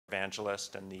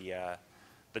evangelist and the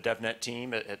DevNet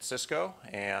team at Cisco,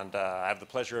 and I have the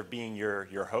pleasure of being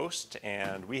your host.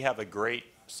 And we have a great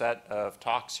set of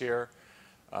talks here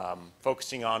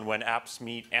focusing on when apps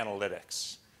meet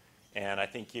analytics. And I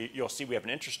think you'll see we have an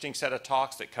interesting set of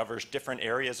talks that covers different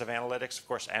areas of analytics. Of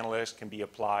course, analytics can be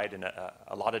applied in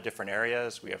a lot of different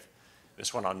areas. We have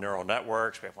this one on neural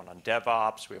networks. We have one on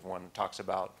DevOps. We have one that talks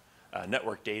about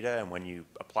network data and when you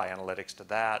apply analytics to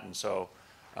that. And so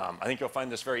I think you'll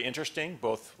find this very interesting,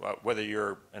 both whether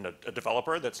you're a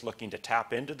developer that's looking to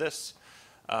tap into this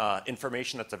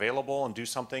information that's available and do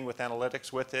something with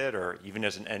analytics with it, or even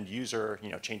as an end user,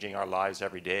 changing our lives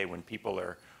every day when people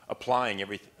are applying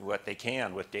what they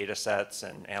can with data sets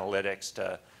and analytics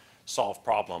to solve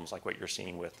problems like what you're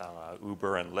seeing with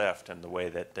Uber and Lyft and the way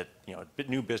that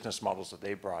new business models that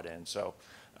they brought in. So,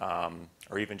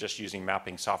 or even just using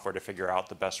mapping software to figure out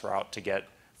the best route to get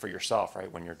for yourself,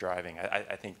 right, when you're driving.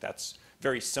 I think that's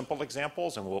very simple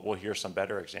examples, and we'll hear some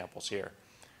better examples here.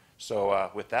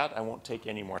 So with that, I won't take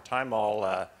any more time.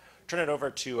 I'll turn it over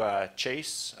to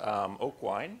Chase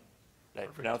Aucoin. Did I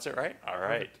pronounce it right? All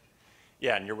right. Perfect.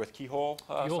 Yeah, and you're with Keyhole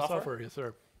Software? Keyhole Software, yes,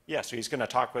 sir. Yeah, so he's going to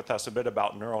talk with us a bit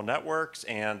about neural networks,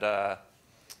 and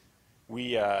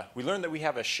we learned that we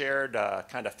have a shared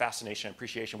kind of fascination and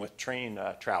appreciation with train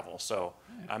travel. So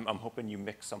I'm hoping you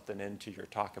mix something into your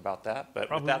talk about that. But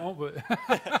probably with that, won't,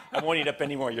 but I won't eat up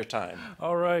any more of your time.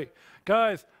 All right,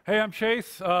 guys. Hey, I'm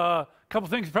Chase. A couple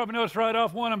things you probably noticed right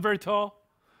off. One, I'm very tall.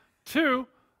 Two,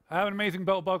 I have an amazing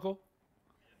belt buckle.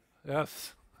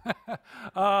 Yes.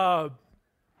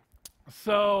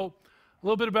 So a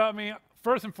little bit about me.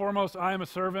 First and foremost, I am a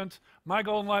servant. My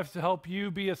goal in life is to help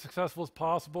you be as successful as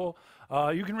possible.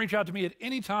 You can reach out to me at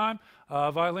any time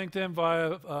via LinkedIn,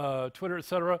 via Twitter,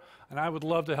 etc., and I would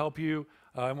love to help you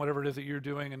in whatever it is that you're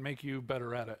doing and make you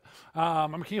better at it.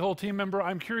 I'm a Keyhole team member.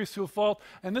 I'm curious to a fault,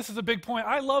 and this is a big point.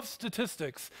 I love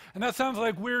statistics, and that sounds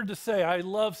like weird to say. I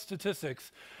love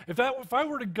statistics. If I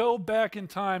were to go back in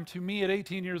time to me at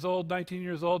 18 years old, 19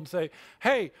 years old, and say,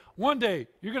 hey, one day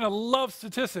you're going to love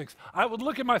statistics, I would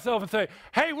look at myself and say,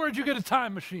 hey, where'd you get a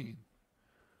time machine?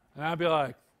 And I'd be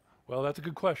like, well, that's a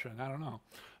good question. I don't know.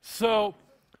 So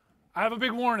I have a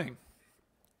big warning.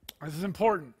 This is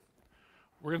important.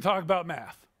 We're going to talk about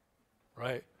math,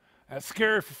 right? That's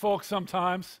scary for folks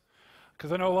sometimes,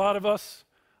 because I know a lot of us,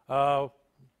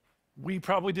 we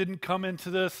probably didn't come into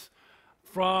this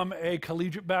from a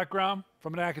collegiate background,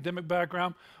 from an academic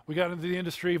background. We got into the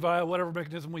industry via whatever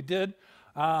mechanism we did.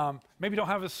 Maybe don't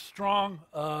have as strong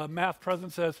math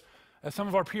presence as some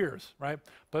of our peers, right?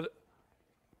 But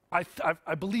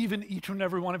I believe in each and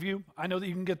every one of you. I know that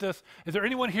you can get this. Is there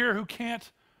anyone here who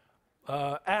can't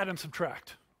add and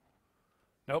subtract?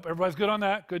 Nope, everybody's good on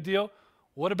that. Good deal.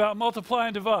 What about multiply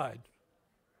and divide?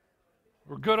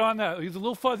 We're good on that. He's a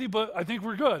little fuzzy, but I think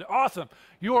we're good. Awesome.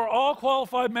 You are all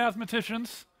qualified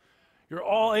mathematicians. You're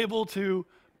all able to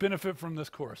benefit from this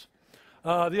course. The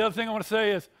other thing I want to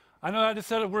say is, I know I just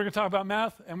said we're going to talk about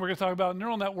math, and we're going to talk about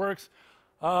neural networks.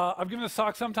 I've given this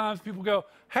talk sometimes. People go,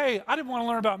 hey, I didn't want to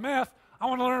learn about math. I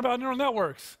want to learn about neural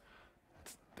networks.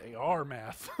 They are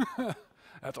math.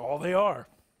 That's all they are.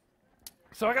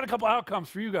 So I got a couple outcomes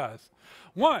for you guys.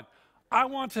 One, I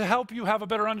want to help you have a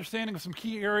better understanding of some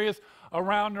key areas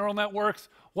around neural networks,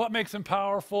 what makes them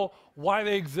powerful, why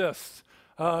they exist.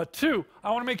 Two,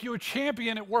 I want to make you a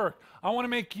champion at work. I want to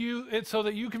make it so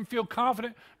that you can feel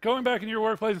confident going back into your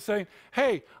workplace and saying,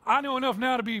 hey, I know enough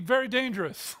now to be very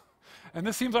dangerous. And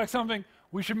this seems like something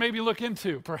we should maybe look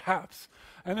into, perhaps.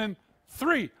 And then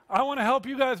three, I want to help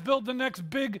you guys build the next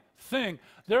big thing.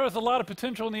 There is a lot of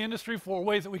potential in the industry for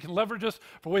ways that we can leverage this,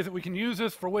 for ways that we can use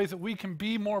this, for ways that we can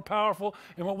be more powerful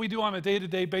in what we do on a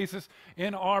day-to-day basis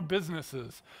in our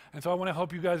businesses. And so I want to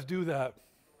help you guys do that.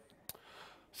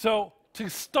 So to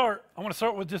start, I want to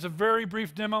start with just a very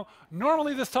brief demo.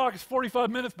 Normally this talk is 45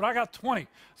 minutes, but I got 20.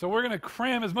 So we're going to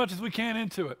cram as much as we can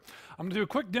into it. I'm going to do a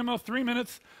quick demo, 3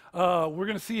 minutes. We're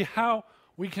going to see how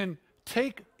we can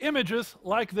take images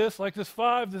like this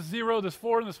 5, this 0, this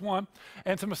 4, and this 1,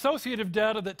 and some associative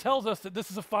data that tells us that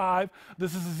this is a 5,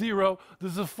 this is a 0,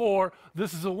 this is a 4,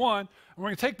 this is a 1. And we're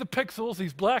going to take the pixels,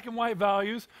 these black and white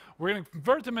values, we're going to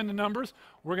convert them into numbers,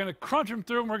 we're going to crunch them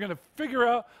through, and we're going to figure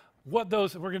out what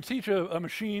those, we're going to teach a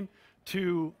machine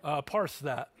to parse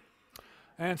that.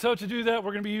 And so to do that,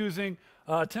 we're going to be using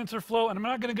TensorFlow, and I'm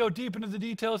not going to go deep into the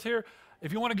details here.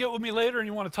 If you want to get with me later and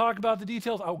you want to talk about the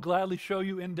details, I'll gladly show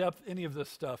you in depth any of this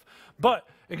stuff. But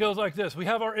it goes like this. We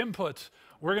have our inputs.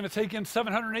 We're going to take in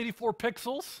 784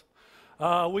 pixels.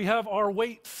 We have our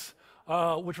weights,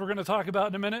 which we're going to talk about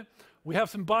in a minute. We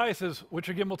have some biases, which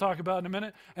again we'll talk about in a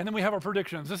minute, and then we have our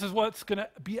predictions. This is what's going to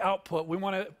be output. We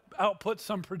want to output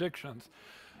some predictions.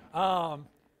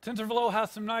 TensorFlow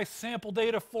has some nice sample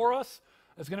data for us.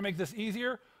 It's going to make this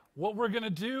easier. What we're going to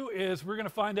do is we're going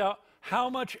to find out how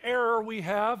much error we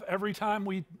have every time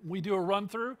we do a run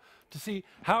through to see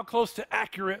how close to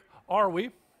accurate are we.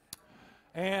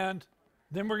 And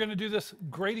then we're going to do this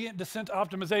gradient descent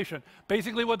optimization.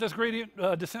 Basically what this gradient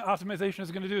descent optimization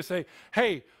is going to do is say,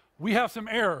 hey, we have some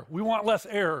error. We want less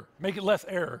error. Make it less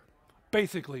error,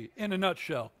 basically, in a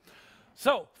nutshell.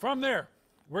 So from there,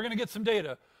 we're going to get some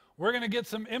data. We're going to get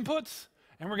some inputs,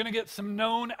 and we're going to get some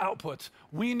known outputs.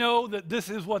 We know that this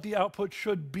is what the output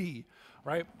should be,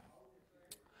 right?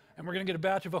 And we're going to get a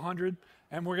batch of 100,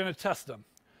 and we're going to test them.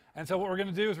 And so what we're going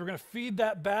to do is we're going to feed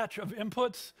that batch of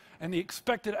inputs and the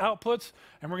expected outputs,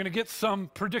 and we're going to get some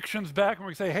predictions back, and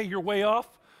we're going to say, hey, you're way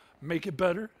off, make it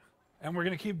better. And we're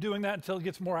going to keep doing that until it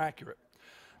gets more accurate.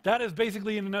 That is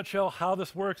basically, in a nutshell, how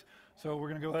this works. So we're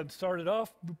going to go ahead and start it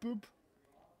off. Boop, boop.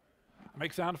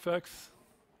 Make sound effects.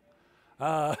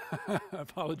 I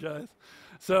apologize.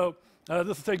 So this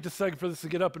will take just a second for this to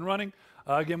get up and running.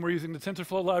 Again, we're using the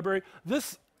TensorFlow library.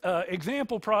 This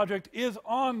example project is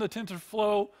on the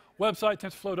TensorFlow website,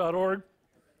 tensorflow.org.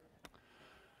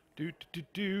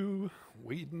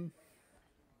 Waiting.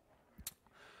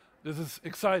 This is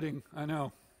exciting, I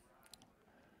know.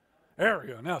 There we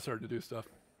go, now it's starting to do stuff.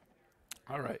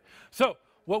 All right, so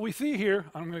what we see here,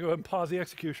 I'm going to go ahead and pause the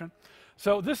execution.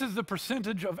 So this is the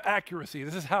percentage of accuracy.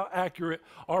 This is how accurate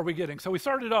are we getting. So we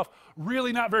started off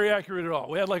really not very accurate at all.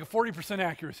 We had like a 40%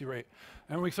 accuracy rate.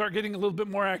 And we start getting a little bit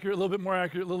more accurate, a little bit more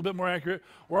accurate, a little bit more accurate.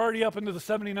 We're already up into the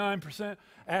 79%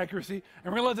 accuracy. And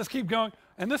we're going to let this keep going.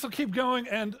 And this will keep going.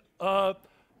 And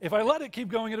if I let it keep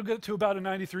going, it'll get to about a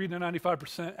 93 to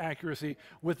 95% accuracy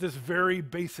with this very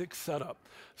basic setup.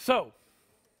 So,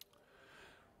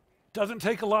 doesn't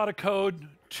take a lot of code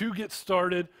to get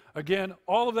started. Again,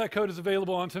 all of that code is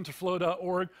available on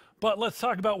tensorflow.org, but let's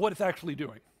talk about what it's actually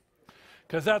doing.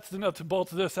 Because that's the nuts and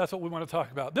bolts of this, that's what we want to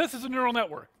talk about. This is a neural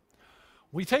network.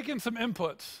 We take in some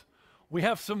inputs. We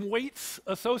have some weights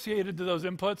associated to those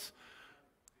inputs,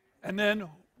 and then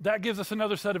that gives us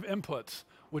another set of inputs,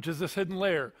 which is this hidden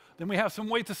layer. Then we have some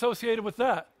weights associated with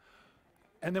that.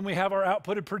 And then we have our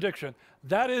outputted prediction.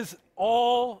 That is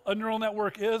all a neural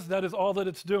network is. That is all that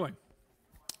it's doing.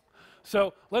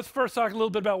 So let's first talk a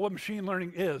little bit about what machine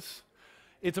learning is.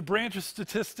 It's a branch of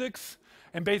statistics,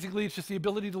 and basically it's just the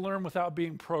ability to learn without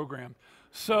being programmed.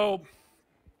 So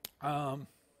to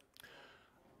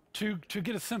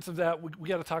get a sense of that, we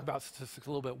got to talk about statistics a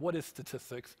little bit. What is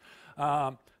statistics?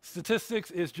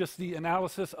 Statistics is just the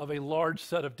analysis of a large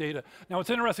set of data. Now, what's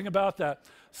interesting about that,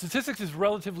 statistics is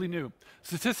relatively new.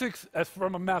 Statistics, as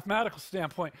from a mathematical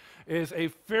standpoint, is a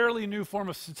fairly new form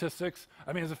of statistics.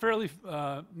 I mean, it's a fairly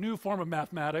new form of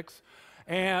mathematics.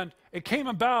 And it came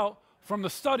about from the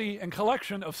study and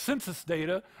collection of census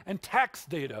data and tax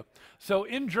data. So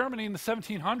in Germany in the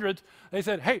 1700s, they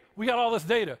said, hey, we got all this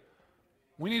data.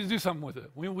 We need to do something with it.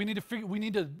 We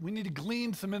need to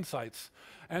glean some insights.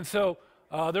 And so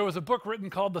there was a book written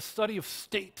called The Study of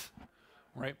State,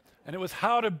 right? And it was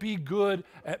how to be good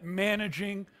at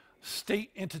managing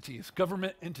state entities,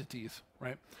 government entities,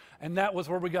 right? And that was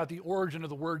where we got the origin of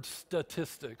the word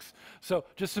statistics. So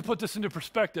just to put this into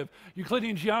perspective,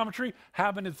 Euclidean geometry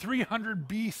happened in 300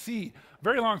 BC,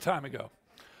 very long time ago.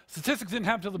 Statistics didn't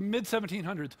happen until the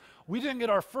mid-1700s. We didn't get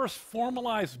our first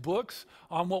formalized books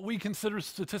on what we consider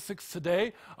statistics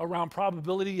today around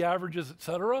probability, averages, et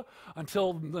cetera,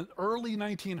 until the early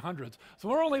 1900s. So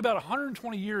we're only about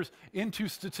 120 years into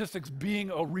statistics being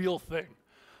a real thing.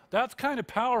 That's kind of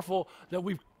powerful that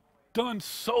we've done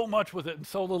so much with it in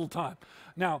so little time.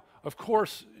 Now, of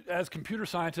course, as computer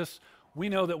scientists, we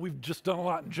know that we've just done a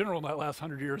lot in general in that last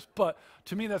 100 years, but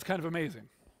to me, that's kind of amazing.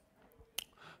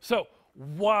 So,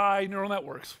 why neural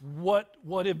networks? What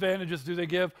advantages do they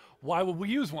give? Why would we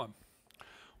use one?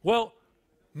 Well,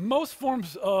 most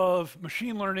forms of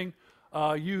machine learning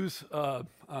use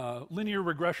linear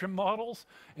regression models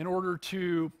in order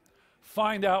to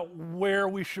find out where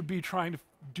we should be trying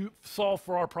to solve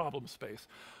for our problem space.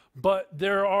 But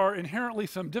there are inherently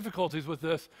some difficulties with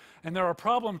this, and there are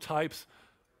problem types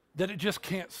that it just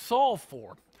can't solve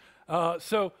for.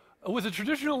 So with a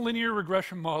traditional linear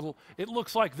regression model, it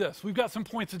looks like this. We've got some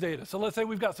points of data. So let's say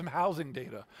we've got some housing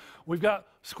data. We've got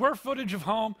square footage of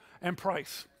home and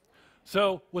price.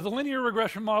 So with a linear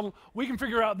regression model, we can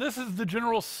figure out this is the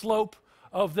general slope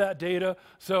of that data.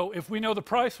 So if we know the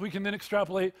price, we can then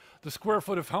extrapolate the square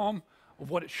foot of home of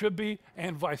what it should be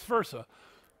and vice versa.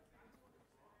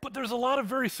 But there's a lot of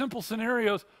very simple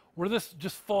scenarios where this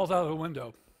just falls out of the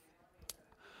window.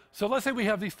 So let's say we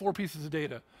have these 4 pieces of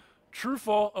data. True,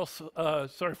 false,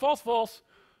 false, false,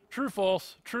 true,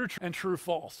 false, true, true, and true,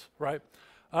 false, right?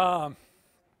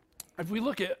 If we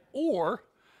look at OR,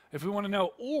 if we want to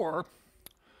know OR,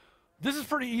 this is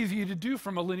pretty easy to do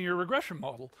from a linear regression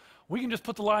model. We can just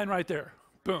put the line right there.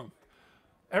 Boom.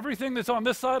 Everything that's on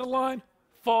this side of the line,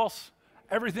 false.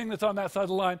 Everything that's on that side of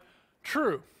the line,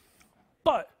 true.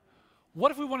 But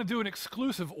what if we want to do an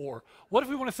exclusive OR? What if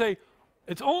we want to say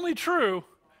it's only true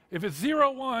if it's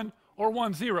 0, 1, or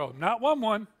 1, 0? Not 1,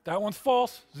 1, that one's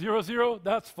false. 0, 0,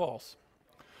 that's false.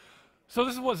 So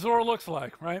this is what XOR looks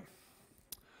like, right?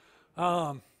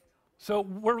 So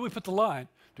where do we put the line?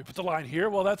 Do we put the line here?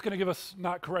 Well, that's going to give us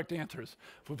not correct answers.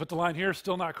 If we put the line here,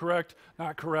 still not correct,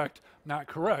 not correct, not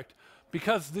correct.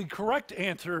 Because the correct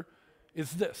answer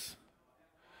is this.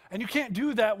 And you can't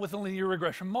do that with a linear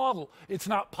regression model. It's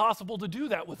not possible to do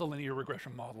that with a linear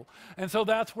regression model. And so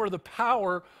that's where the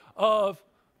power of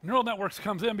neural networks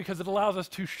comes in, because it allows us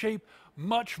to shape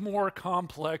much more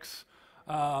complex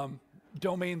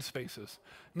domain spaces.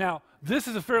 Now, this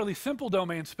is a fairly simple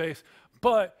domain space,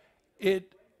 but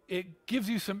it gives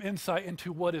you some insight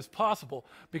into what is possible.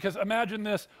 Because imagine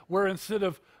this, where instead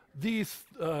of these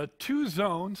 2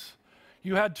 zones,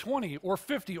 you had 20 or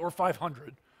 50 or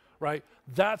 500, right?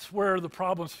 That's where the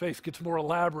problem space gets more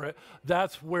elaborate.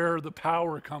 That's where the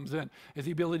power comes in, is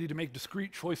the ability to make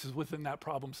discrete choices within that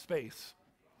problem space.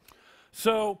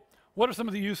 So what are some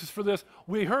of the uses for this?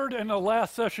 We heard in the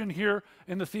last session here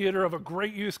in the theater of a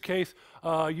great use case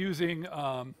using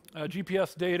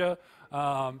GPS data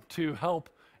to help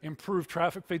improve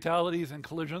traffic fatalities and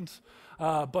collisions.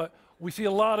 But we see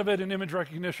a lot of it in image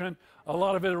recognition, a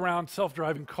lot of it around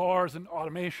self-driving cars and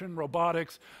automation,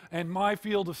 robotics, and my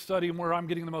field of study and where I'm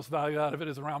getting the most value out of it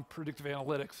is around predictive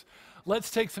analytics.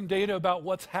 Let's take some data about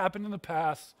what's happened in the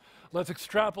past, let's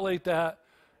extrapolate that,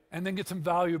 and then get some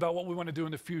value about what we want to do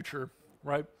in the future,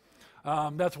 right?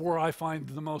 That's where I find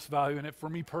the most value in it for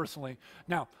me personally.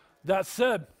 Now, that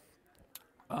said,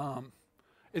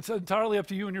 it's entirely up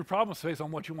to you and your problem space on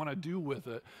what you want to do with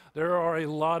it. There are a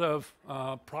lot of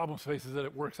problem spaces that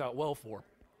it works out well for.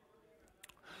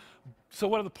 So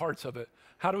what are the parts of it?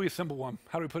 How do we assemble one?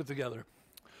 How do we put it together?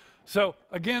 So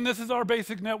again, this is our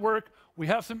basic network. We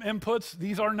have some inputs.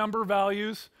 These are number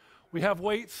values. We have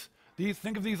weights.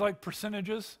 Think of these like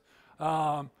percentages.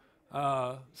 So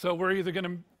we're either going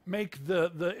to make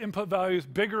the input values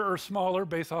bigger or smaller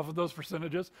based off of those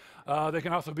percentages. They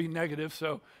can also be negative,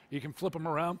 so you can flip them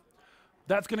around.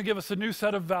 That's going to give us a new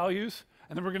set of values,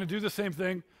 and then we're going to do the same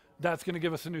thing. That's going to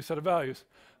give us a new set of values.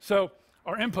 So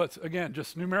our inputs, again,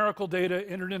 just numerical data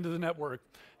entered into the network.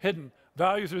 Hidden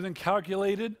values are then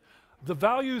calculated. The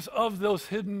values of those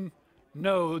hidden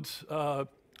nodes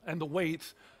and the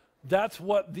weights, that's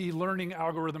what the learning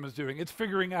algorithm is doing. It's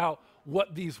figuring out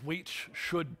what these weights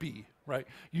should be, right?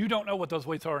 You don't know what those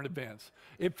weights are in advance.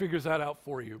 It figures that out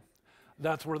for you.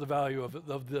 That's where the value of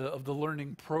the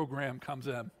learning program comes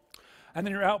in. And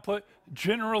then your output,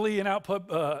 generally it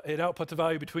outputs a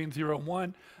value between 0 and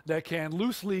 1 that can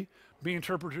loosely be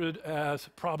interpreted as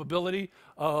probability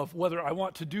of whether I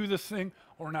want to do this thing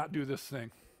or not do this thing.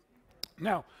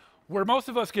 Now, where most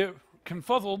of us get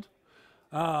confuzzled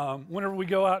whenever we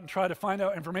go out and try to find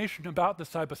out information about this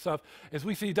type of stuff is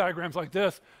we see diagrams like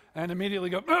this and immediately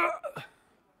go, "Ugh!"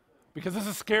 Because this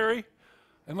is scary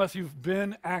unless you've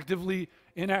been actively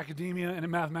in academia and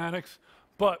in mathematics.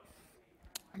 But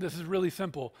this is really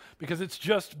simple because it's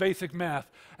just basic math.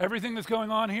 Everything that's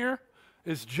going on here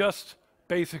is just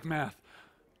basic math.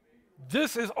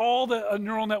 This is all that a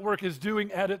neural network is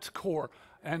doing at its core.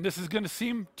 And this is going to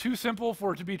seem too simple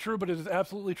for it to be true, but it is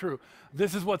absolutely true.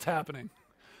 This is what's happening.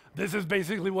 This is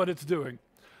basically what it's doing.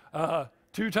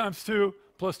 2 times 2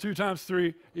 plus 2 times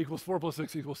 3 equals 4 plus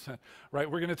 6 equals 10. Right?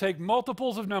 We're going to take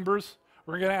multiples of numbers.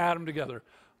 We're going to add them together.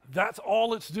 That's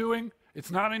all it's doing. It's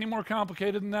not any more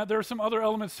complicated than that. There are some other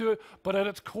elements to it, but at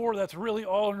its core, that's really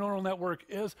all a neural network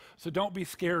is. So don't be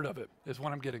scared of it, is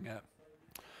what I'm getting at.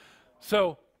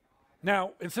 So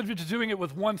now, instead of just doing it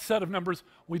with one set of numbers,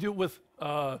 we do it with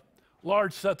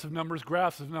large sets of numbers,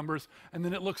 graphs of numbers, and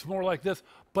then it looks more like this,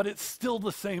 but it's still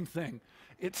the same thing.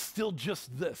 It's still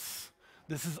just this.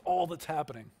 This is all that's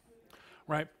happening,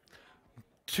 right?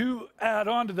 To add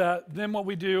on to that, then what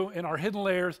we do in our hidden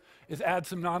layers is add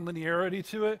some nonlinearity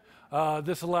to it.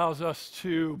 This allows us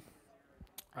to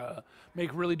make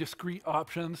really discrete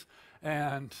options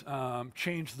and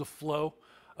change the flow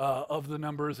of the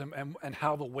numbers and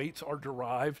how the weights are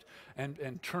derived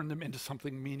and turn them into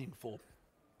something meaningful.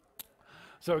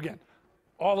 So again,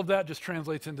 all of that just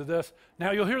translates into this.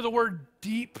 Now, you'll hear the word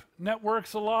deep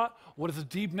networks a lot. What is a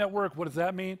deep network? What does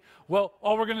that mean? Well,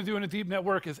 all we're going to do in a deep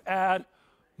network is add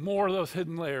more of those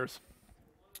hidden layers.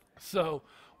 So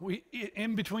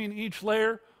in between each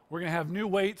layer, we're going to have new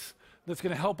weights that's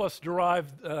going to help us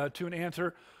derive to an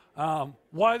answer.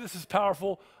 Why this is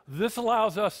powerful, this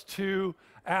allows us to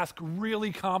ask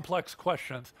really complex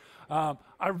questions. I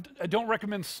don't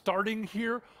recommend starting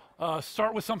here.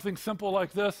 Start with something simple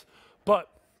like this, but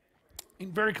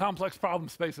in very complex problem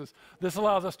spaces, this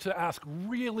allows us to ask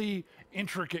really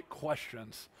intricate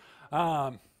questions.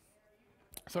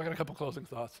 So I got a couple closing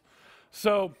thoughts.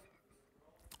 So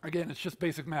again, it's just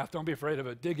basic math. Don't be afraid of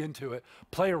it. Dig into it.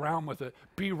 Play around with it.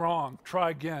 Be wrong.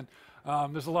 Try again.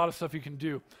 There's a lot of stuff you can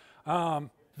do.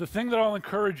 The thing that I'll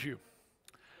encourage you,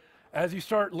 as you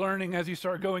start learning, as you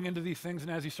start going into these things,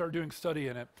 and as you start doing study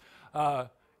in it,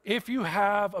 if you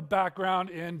have a background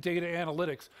in data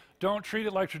analytics, don't treat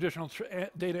it like traditional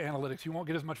data analytics. You won't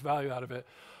get as much value out of it.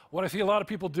 What I see a lot of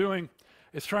people doing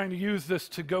is trying to use this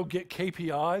to go get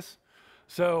KPIs.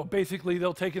 So basically,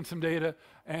 they'll take in some data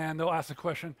and they'll ask the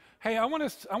question, hey, I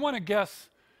want to guess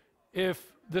if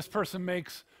this person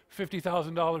makes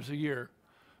 $50,000 a year,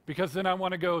 because then I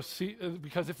want to go see,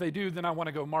 because if they do, then I want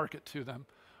to go market to them,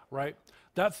 right?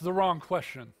 That's the wrong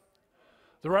question.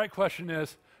 The right question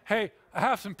is, hey, I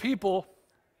have some people,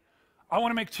 I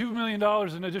want to make $2 million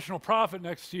in additional profit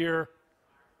next year.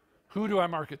 Who do I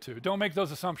market to? Don't make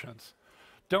those assumptions.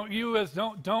 Don't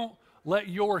let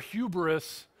your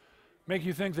hubris make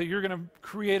you think that you're going to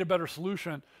create a better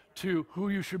solution to who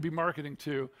you should be marketing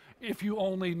to if you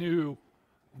only knew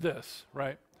this,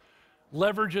 right?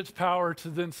 Leverage its power to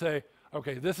then say,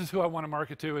 okay, this is who I want to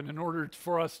market to, and in order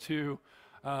for us to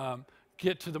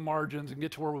get to the margins and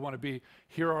get to where we want to be,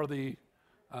 here's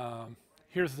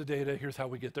the data, here's how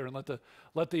we get there, and let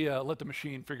the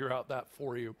machine figure out that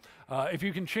for you. If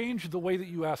you can change the way that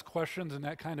you ask questions in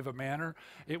that kind of a manner,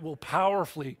 it will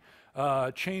powerfully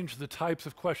change the types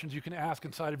of questions you can ask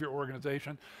inside of your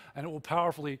organization, and it will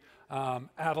powerfully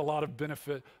add a lot of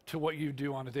benefit to what you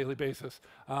do on a daily basis.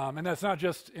 And that's not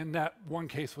just in that one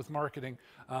case with marketing,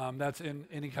 that's in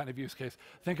any kind of use case.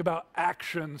 Think about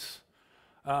actions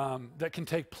that can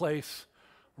take place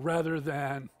rather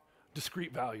than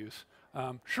discrete values.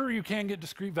 Sure, you can get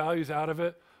discrete values out of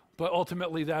it, but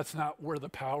ultimately that's not where the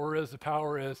power is. The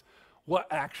power is, what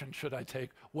action should I take?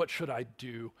 What should I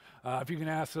do? If you can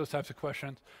ask those types of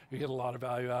questions, you get a lot of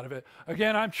value out of it.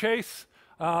 Again, I'm Chase.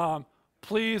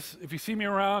 Please, if you see me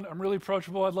around, I'm really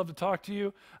approachable. I'd love to talk to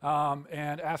you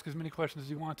and ask as many questions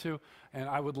as you want to, and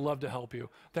I would love to help you.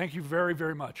 Thank you very,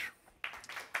 very much.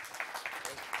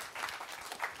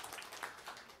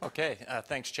 Okay,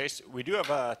 thanks, Chase. We do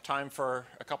have time for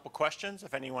a couple questions,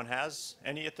 if anyone has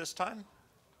any at this time.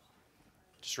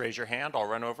 Just raise your hand. I'll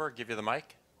run over, give you the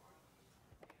mic.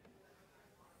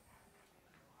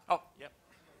 Oh, yep.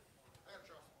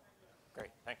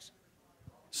 Great, thanks.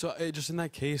 So just in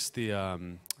that case,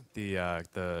 the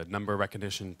number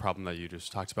recognition problem that you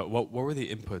just talked about, what were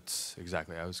the inputs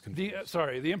exactly? I was confused.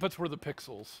 The inputs were the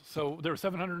pixels. So there were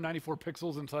 794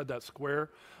 pixels inside that square.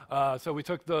 So we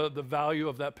took the value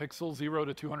of that pixel, 0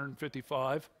 to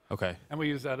 255. Okay. And we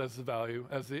used that as the value,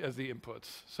 as the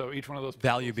inputs. So each one of those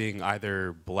value being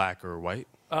either black or white?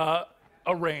 A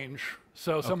range.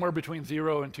 So somewhere between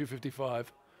 0 and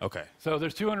 255. Okay. So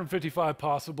there's 255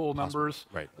 possible numbers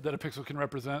that a pixel can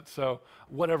represent. So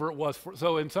whatever it was for,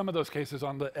 so in some of those cases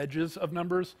on the edges of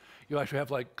numbers, you actually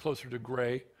have like closer to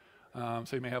gray. So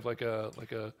you may have like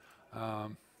a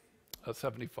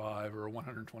 75 or a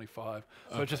 125.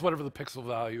 So it's just whatever the pixel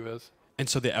value is. And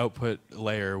so the output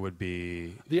layer would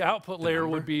be? The output layer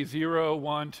would be 0,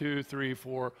 1, 2, 3,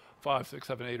 4, 5, 6,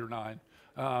 7, 8, or 9.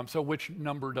 So which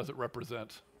number does it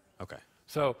represent? Okay.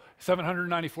 So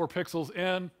 794 pixels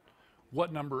in,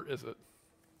 what number is it?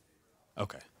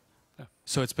 Okay. Yeah.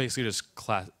 So it's basically just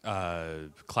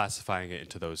classifying it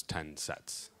into those 10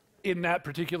 sets. In that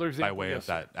particular example, by way of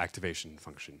that activation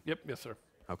function. Yep, yes, sir.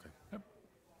 Okay. Yep.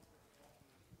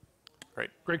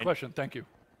 Great question, thank you.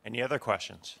 Any other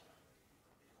questions?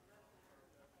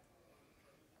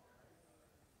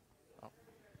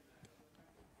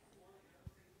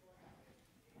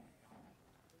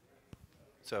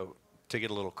 So to get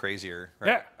a little crazier,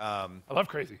 right? Yeah, I love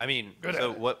crazy. I mean, Good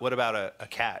so what about a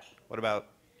cat? What about,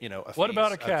 a What face,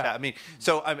 about a cat? I mean,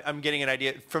 so I'm getting an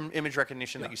idea from image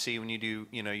recognition that you see when you do,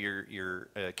 your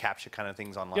CAPTCHA kind of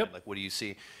things online. Yep. Like, what do you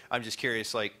see? I'm just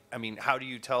curious, like, I mean, how do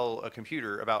you tell a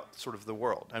computer about sort of the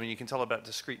world? I mean, you can tell about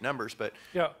discrete numbers, but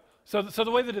yeah. So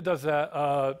the way that it does that,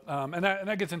 and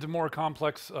that gets into more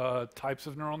complex types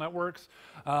of neural networks.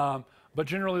 But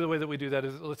generally the way that we do that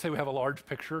is, let's say we have a large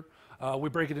picture, we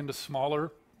break it into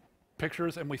smaller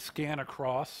pictures and we scan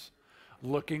across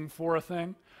looking for a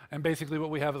thing. And basically what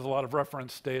we have is a lot of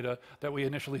reference data that we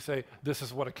initially say, this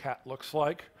is what a cat looks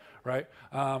like, right?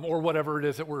 Or whatever it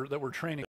is that we're training.